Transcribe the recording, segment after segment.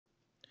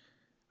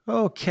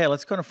Okay,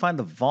 let's go and find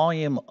the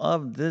volume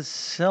of this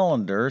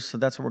cylinder. So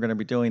that's what we're going to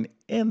be doing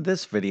in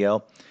this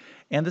video.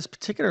 And this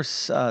particular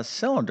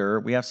cylinder,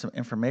 we have some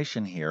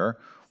information here.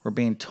 We're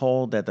being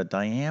told that the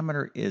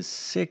diameter is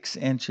 6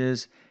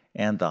 inches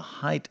and the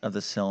height of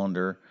the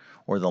cylinder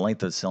or the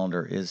length of the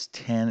cylinder is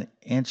 10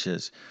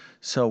 inches.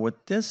 So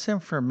with this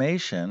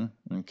information,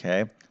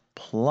 okay,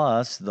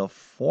 plus the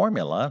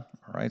formula,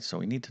 all right, so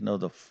we need to know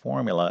the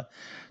formula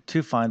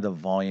to find the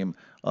volume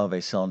of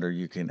a cylinder.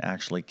 You can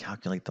actually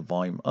calculate the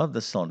volume of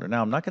the cylinder.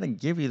 Now, I'm not going to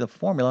give you the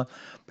formula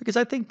because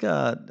I think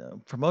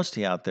for most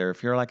of you out there,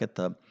 if you're like at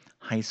the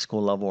high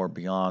school level or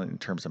beyond in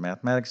terms of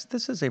mathematics,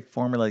 this is a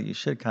formula you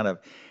should kind of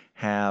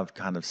have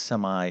kind of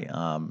semi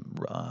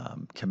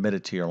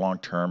committed to your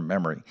long-term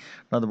memory.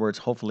 In other words,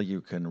 hopefully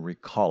you can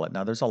recall it.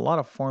 Now, there's a lot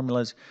of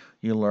formulas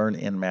you learn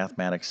in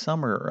mathematics.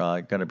 Some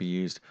are going to be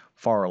used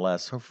far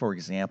less. So, for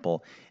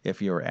example, if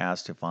you were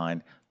asked to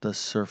find the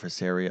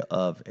surface area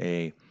of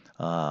a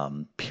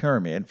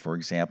pyramid, for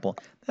example,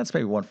 that's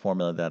maybe one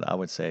formula that I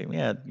would say,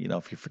 yeah,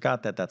 if you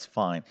forgot that, that's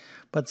fine.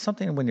 But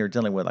something when you're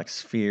dealing with like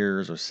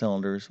spheres or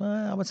cylinders,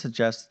 well, I would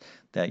suggest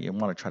that you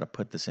want to try to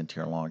put this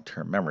into your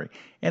long-term memory.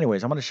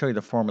 Anyways, I'm going to show you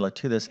the formula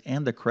to this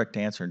and the correct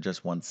answer in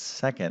just 1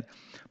 second.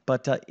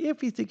 But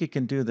if you think you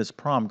can do this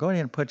problem, go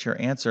ahead and put your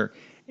answer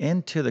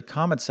into the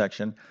comment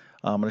section.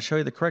 I'm going to show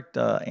you the correct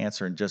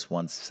answer in just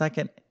 1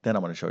 second. Then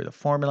I'm going to show you the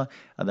formula,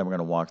 and then we're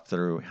going to walk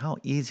through how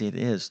easy it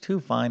is to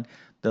find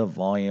the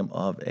volume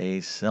of a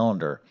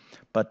cylinder.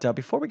 But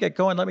before we get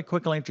going, let me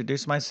quickly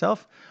introduce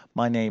myself.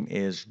 My name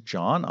is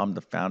John. I'm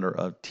the founder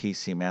of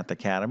TC Math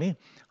Academy.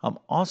 I'm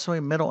also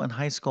a middle and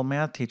high school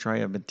math teacher. I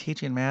have been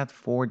teaching math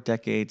for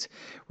decades.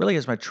 Really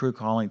is my true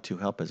calling to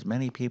help as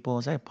many people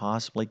as I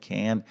possibly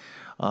can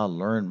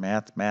learn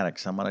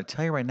mathematics. I'm going to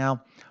tell you right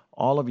now,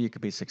 all of you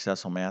could be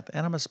successful in math,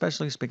 and I'm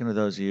especially speaking to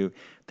those of you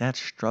that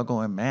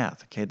struggle in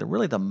math. Okay,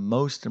 really the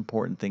most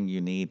important thing you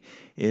need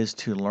is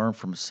to learn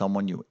from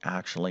someone you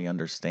actually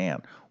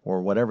understand,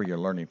 or whatever you're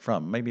learning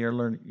from. Maybe you're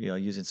learning,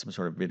 using some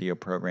sort of video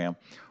program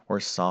or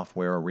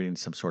software or reading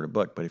some sort of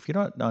book. But if you're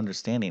not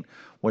understanding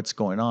what's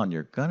going on,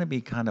 you're going to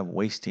be kind of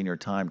wasting your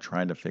time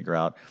trying to figure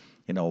out,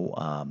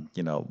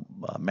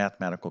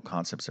 mathematical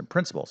concepts and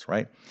principles,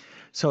 right?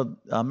 So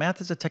math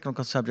is a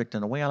technical subject,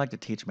 and the way I like to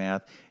teach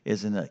math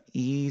is in an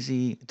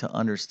easy to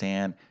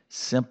understand,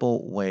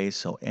 simple way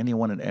so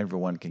anyone and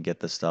everyone can get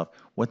this stuff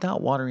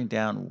without watering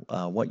down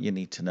what you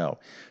need to know.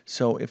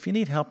 So if you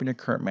need help in your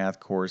current math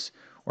course,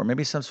 or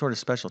maybe some sort of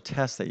special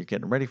test that you're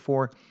getting ready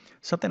for,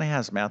 something that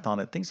has math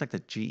on it, things like the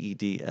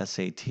GED,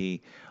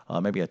 SAT,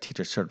 maybe a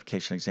teacher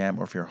certification exam,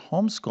 or if you're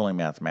homeschooling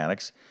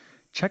mathematics,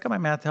 check out my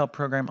Math Help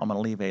program. I'm going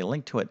to leave a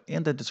link to it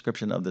in the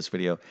description of this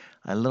video.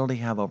 I literally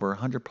have over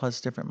 100 plus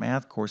different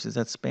math courses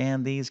that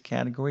span these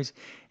categories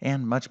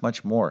and much,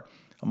 much more.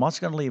 I'm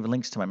also going to leave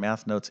links to my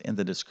math notes in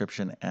the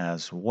description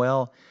as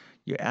well.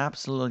 You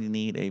absolutely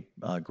need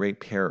a great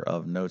pair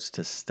of notes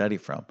to study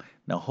from.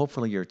 Now,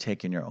 hopefully you're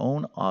taking your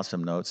own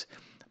awesome notes.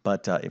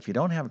 But if you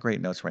don't have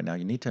great notes right now,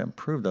 you need to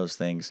improve those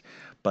things.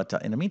 But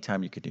in the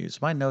meantime, you could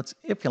use my notes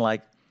if you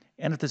like.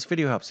 And if this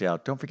video helps you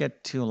out, don't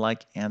forget to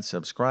like and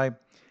subscribe,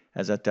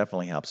 as that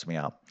definitely helps me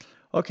out.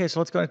 Okay, so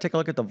let's go and take a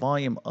look at the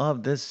volume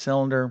of this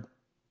cylinder.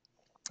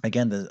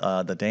 Again,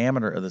 the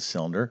diameter of the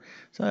cylinder.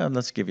 So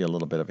let's give you a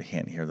little bit of a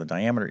hint here. The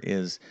diameter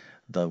is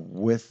the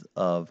width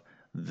of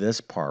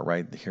this part,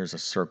 right? Here's a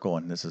circle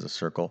and this is a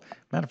circle.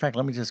 Matter of fact,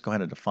 let me just go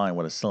ahead and define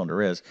what a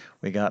cylinder is.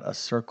 We got a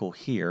circle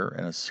here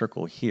and a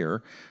circle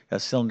here. A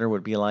cylinder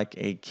would be like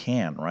a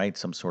can, right?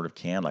 Some sort of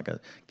can, like a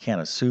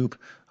can of soup,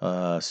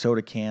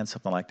 soda can,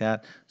 something like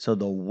that. So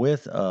the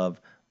width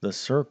of the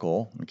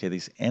circle, okay,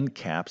 these end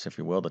caps, if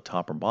you will, the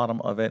top or bottom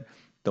of it,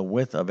 the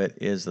width of it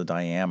is the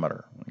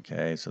diameter,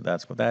 okay? So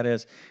that's what that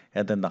is.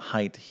 And then the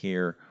height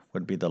here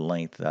would be the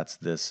length. That's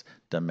this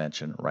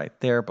dimension right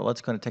there. But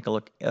let's go and take a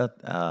look at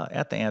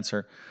the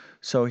answer.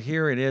 So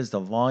here it is, the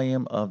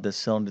volume of the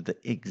cylinder, the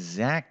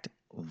exact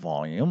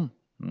volume,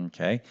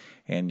 okay?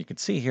 And you can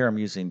see here I'm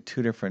using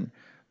two different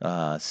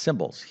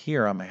symbols.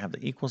 Here I'm going to have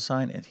the equal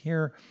sign, and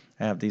here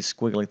I have these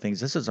squiggly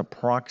things. This is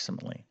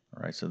approximately,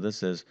 all right? So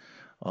this is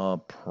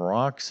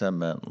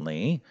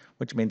approximately,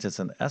 which means it's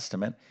an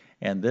estimate,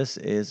 and this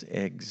is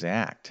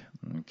exact,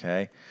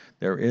 okay?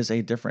 There is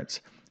a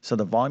difference. So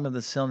the volume of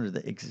the cylinder,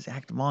 the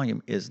exact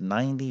volume is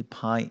 90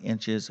 pi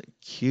inches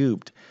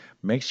cubed.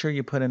 Make sure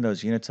you put in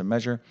those units of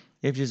measure.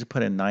 If you just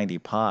put in 90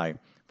 pi,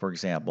 for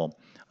example,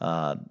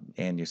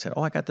 and you said,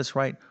 oh, I got this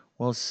right.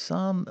 Well,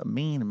 some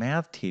mean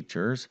math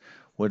teachers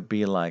would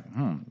be like,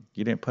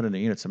 you didn't put in the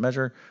units of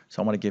measure,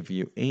 so I'm going to give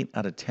you 8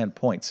 out of 10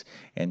 points.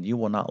 And you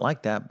will not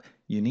like that.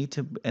 You need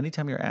to,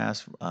 anytime you're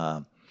asked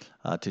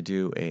to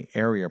do a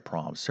area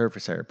problem,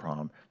 surface area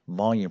problem,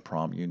 volume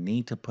problem, you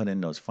need to put in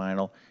those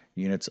final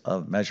units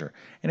of measure.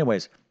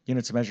 Anyways,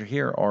 units of measure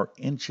here are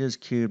inches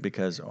cubed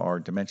because our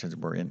dimensions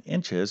were in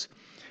inches.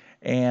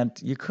 And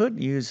you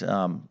could use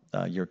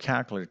your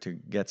calculator to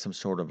get some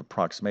sort of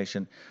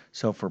approximation.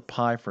 So for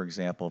pi, for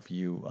example, if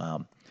you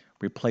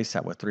replace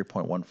that with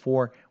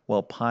 3.14,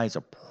 Well, pi is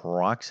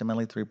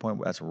approximately 3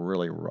 point. That's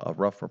really a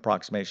rough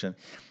approximation.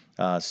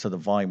 So the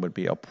volume would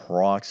be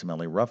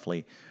approximately,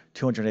 roughly,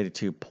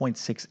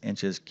 282.6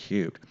 inches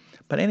cubed.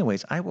 But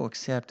anyways, I will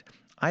accept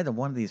either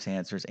one of these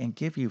answers and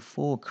give you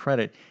full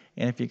credit.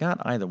 And if you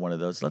got either one of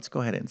those, let's go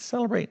ahead and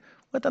celebrate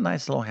with a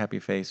nice little happy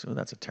face. Oh,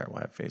 that's a terrible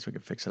happy face. We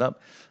can fix it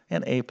up.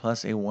 And A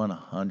plus, a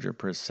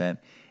 100%,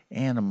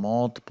 and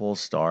multiple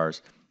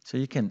stars. So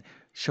you can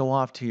show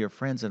off to your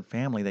friends and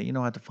family that you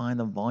know how to find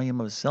the volume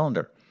of a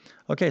cylinder.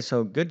 Okay,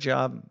 so good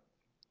job.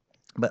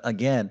 But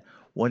again,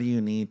 what do you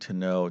need to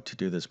know to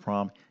do this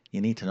problem?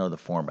 You need to know the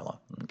formula.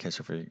 Okay,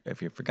 so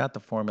if you forgot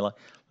the formula,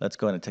 let's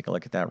go ahead and take a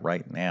look at that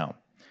right now.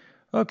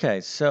 Okay,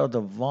 so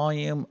the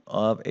volume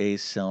of a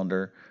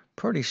cylinder,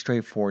 pretty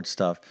straightforward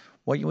stuff.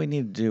 What we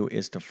need to do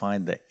is to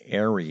find the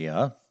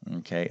area,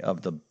 okay,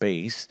 of the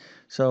base.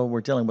 So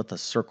we're dealing with a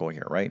circle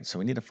here, right? So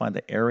we need to find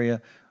the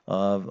area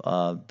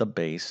of the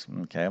base,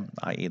 okay,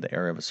 i.e. the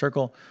area of a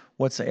circle.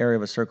 What's the area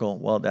of a circle?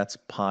 Well, that's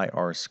pi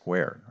r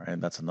squared, right?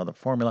 That's another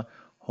formula.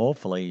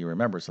 Hopefully you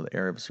remember. So the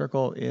area of a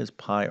circle is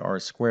pi r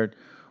squared,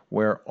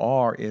 where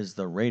r is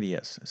the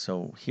radius.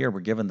 So here we're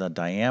given the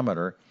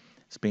diameter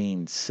as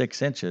being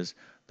 6 inches.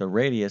 The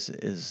radius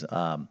is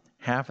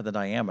half of the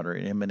diameter.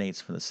 It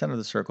emanates from the center of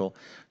the circle,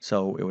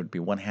 so it would be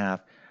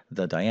 1/2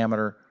 the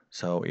diameter.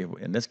 So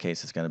in this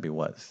case, it's going to be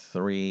what?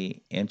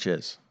 3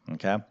 inches.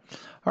 Okay.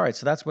 All right.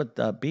 So that's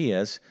what B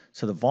is.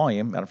 So the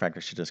volume, matter of fact, I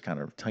should just kind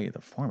of tell you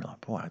the formula.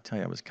 Boy, I tell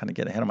you, I was kind of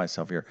getting ahead of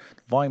myself here.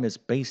 Volume is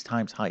base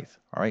times height.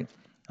 All right.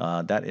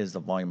 That is the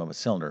volume of a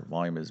cylinder.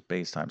 Volume is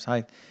base times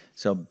height.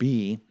 So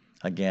B,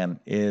 again,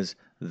 is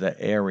the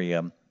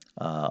area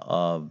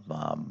of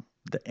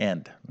the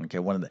end, okay,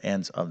 one of the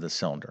ends of the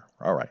cylinder.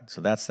 All right,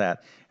 so that's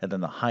that. And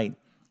then the height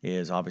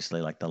is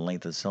obviously like the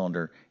length of the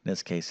cylinder. In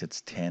this case,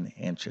 it's 10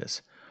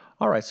 inches.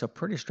 All right, so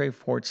pretty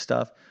straightforward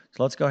stuff.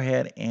 So let's go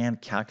ahead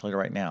and calculate it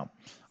right now.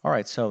 All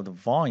right, so the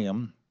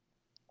volume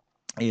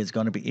is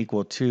going to be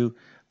equal to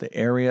the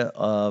area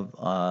of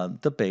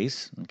the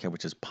base, okay,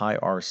 which is pi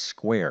r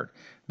squared.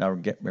 Now,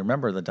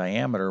 remember the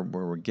diameter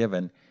where we're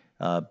given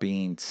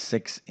being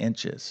 6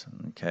 inches.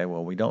 Okay,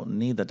 well, we don't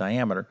need the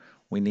diameter.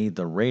 We need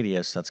the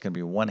radius. That's going to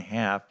be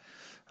 1/2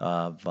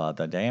 of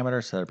the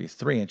diameter, so that'll be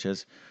 3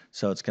 inches.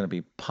 So it's going to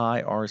be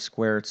pi r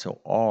squared. So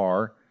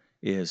r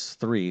is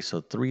 3,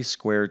 so 3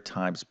 squared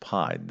times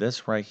pi.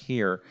 This right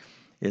here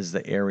is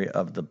the area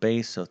of the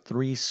base. So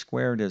 3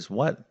 squared is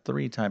what?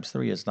 3 times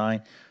 3 is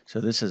 9. So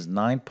this is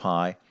 9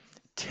 pi.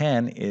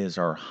 10 is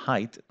our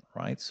height,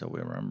 right? So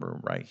we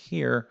remember right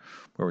here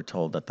where we're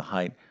told that the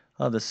height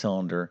of the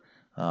cylinder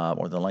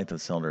or the length of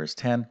the cylinder is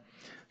 10.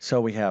 So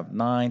we have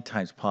 9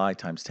 times pi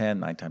times 10.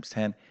 9 times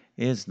 10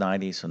 is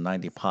 90, so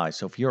 90 pi.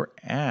 So if you're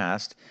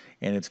asked,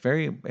 and it's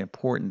very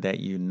important that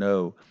you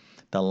know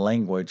the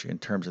language in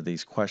terms of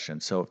these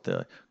questions. So if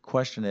the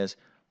question is,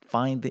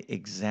 find the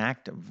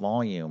exact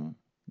volume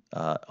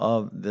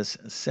of this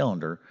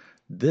cylinder,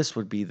 this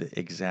would be the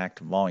exact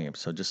volume.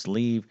 So just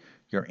leave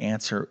your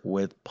answer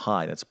with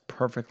pi. That's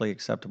perfectly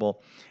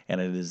acceptable, and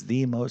it is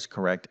the most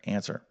correct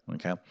answer.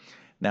 Okay.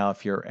 Now,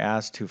 if you're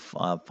asked to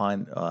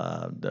find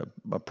the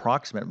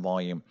approximate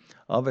volume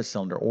of a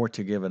cylinder or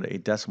to give it a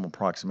decimal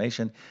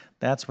approximation,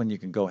 that's when you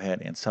can go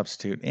ahead and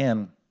substitute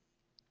in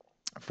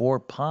for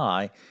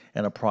pi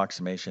an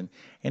approximation,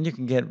 and you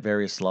can get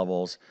various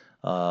levels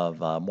of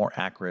more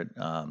accurate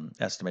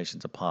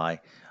estimations of pi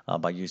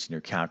by using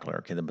your calculator.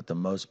 Okay, but the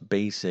most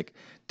basic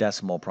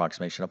decimal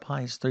approximation of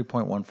pi is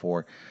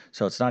 3.14.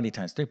 So it's 90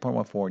 times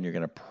 3.14, and you're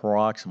going to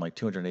approximately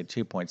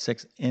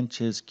 282.6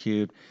 inches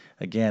cubed.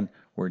 Again,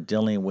 we're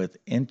dealing with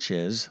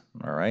inches.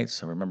 All right,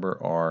 so remember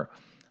our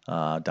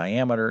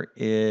diameter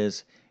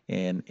is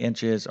in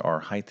inches, our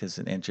height is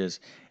in inches,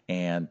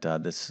 and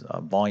this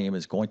volume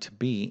is going to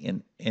be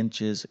in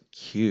inches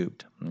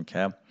cubed.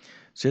 Okay,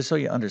 so just so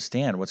you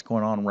understand what's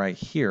going on right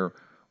here,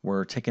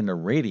 we're taking the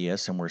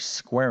radius and we're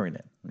squaring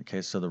it.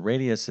 Okay, so the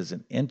radius is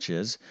in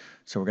inches,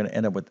 so we're going to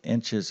end up with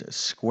inches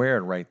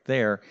squared right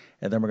there,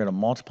 and then we're going to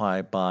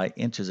multiply by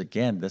inches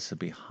again. This would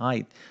be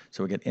height,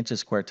 so we get inches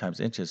squared times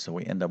inches, so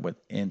we end up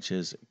with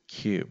inches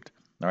cubed.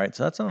 All right,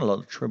 so that's not a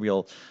little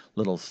trivial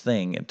little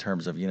thing in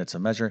terms of units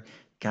of measure.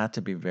 Got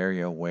to be very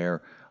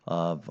aware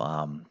of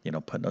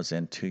putting those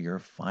into your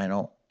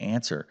final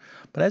answer.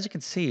 But as you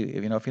can see,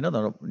 if you know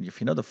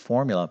the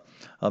formula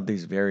of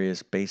these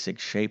various basic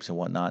shapes and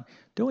whatnot,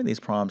 doing these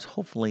problems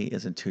hopefully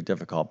isn't too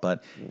difficult.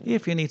 But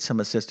if you need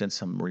some assistance,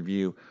 some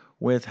review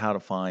with how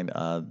to find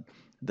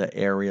the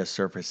area,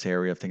 surface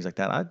area, things like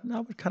that, I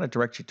would kind of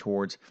direct you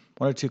towards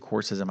one or two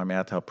courses in my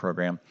Math Help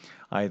program,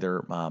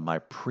 either my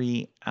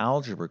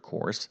Pre-Algebra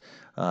course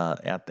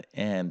at the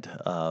end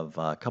of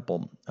a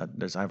couple, I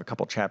have a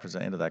couple chapters at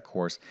the end of that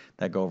course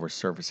that go over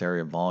surface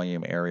area,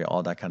 volume, area,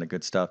 all that kind of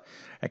good stuff,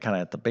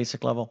 at the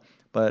basic level.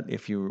 But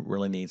if you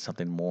really need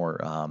something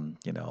more,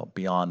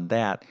 beyond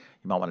that,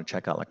 you might want to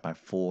check out like my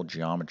full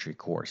geometry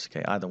course.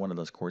 Okay, either one of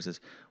those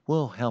courses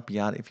will help you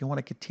out if you want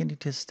to continue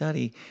to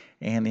study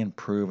and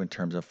improve in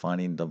terms of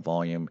finding the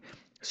volume,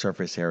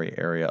 surface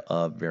area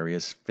of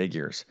various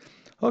figures.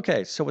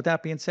 Okay, so with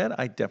that being said,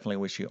 I definitely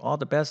wish you all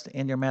the best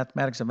in your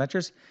mathematics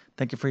adventures.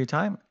 Thank you for your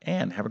time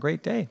and have a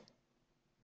great day.